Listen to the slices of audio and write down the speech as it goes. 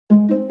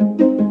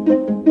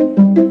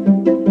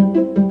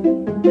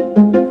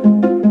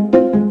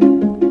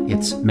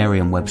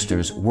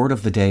Merriam-Webster's Word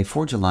of the Day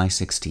for July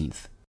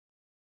 16th.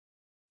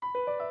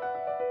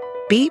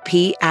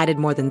 BP added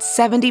more than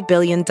 $70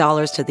 billion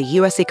to the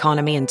U.S.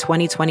 economy in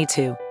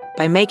 2022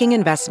 by making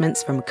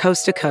investments from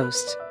coast to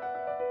coast.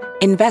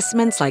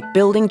 Investments like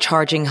building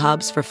charging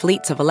hubs for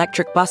fleets of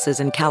electric buses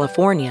in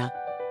California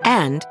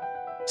and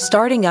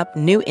starting up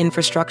new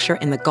infrastructure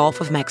in the Gulf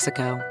of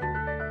Mexico.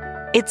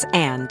 It's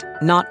and,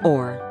 not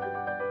or.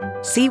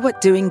 See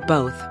what doing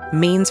both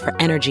means for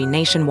energy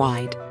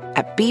nationwide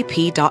at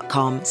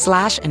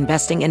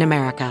bp.com/investing in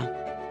America.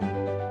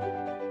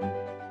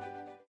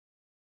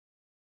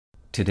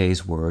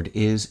 Today's word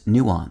is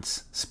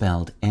nuance,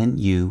 spelled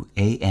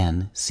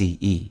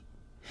Nuance.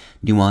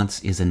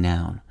 Nuance is a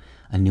noun.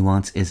 A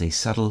nuance is a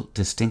subtle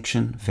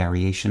distinction,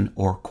 variation,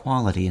 or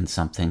quality in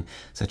something,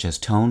 such as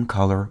tone,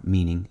 color,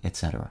 meaning,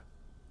 etc.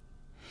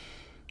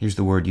 Here's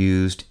the word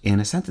used in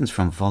a sentence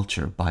from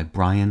Vulture by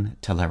Brian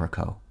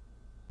Tallarico.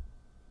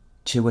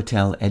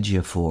 Chiwetel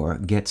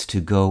Ejiofor gets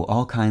to go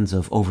all kinds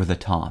of over the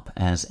top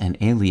as an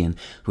alien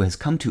who has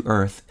come to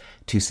Earth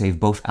to save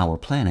both our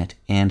planet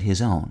and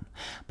his own.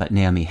 But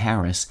Naomi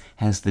Harris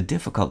has the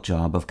difficult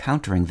job of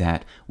countering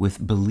that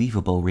with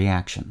believable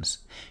reactions.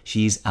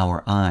 She's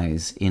our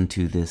eyes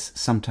into this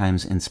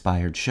sometimes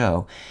inspired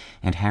show,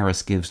 and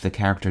Harris gives the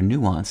character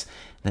nuance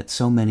that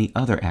so many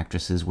other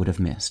actresses would have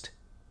missed.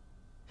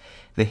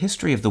 The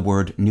history of the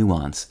word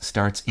nuance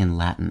starts in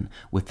Latin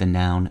with the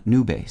noun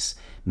nubes,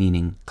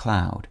 meaning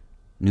cloud.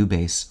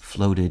 Nubes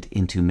floated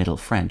into Middle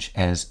French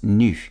as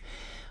nu,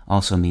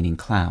 also meaning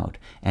cloud,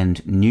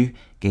 and nu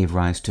gave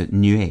rise to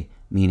nuée,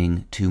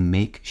 meaning to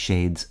make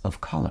shades of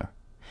color.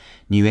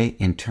 Nuée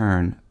in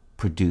turn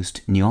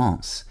produced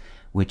nuance,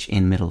 which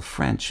in Middle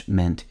French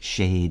meant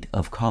shade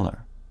of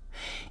color.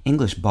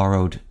 English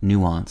borrowed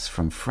nuance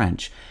from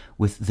French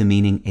with the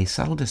meaning a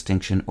subtle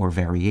distinction or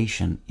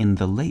variation in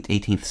the late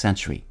 18th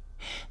century.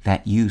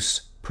 That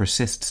use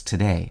persists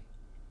today.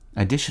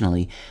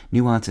 Additionally,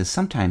 nuance is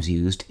sometimes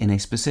used in a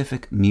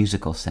specific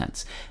musical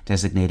sense,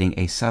 designating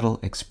a subtle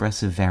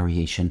expressive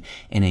variation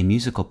in a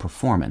musical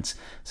performance,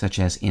 such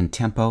as in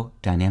tempo,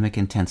 dynamic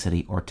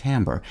intensity, or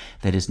timbre,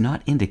 that is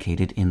not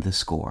indicated in the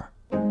score.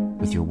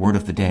 With your Word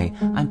of the Day,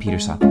 I'm Peter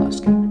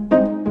Sokolowski.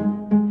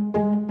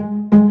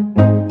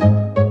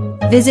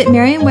 Visit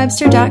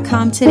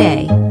Merriam-Webster.com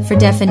today for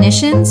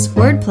definitions,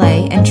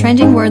 wordplay, and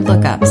trending word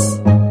lookups.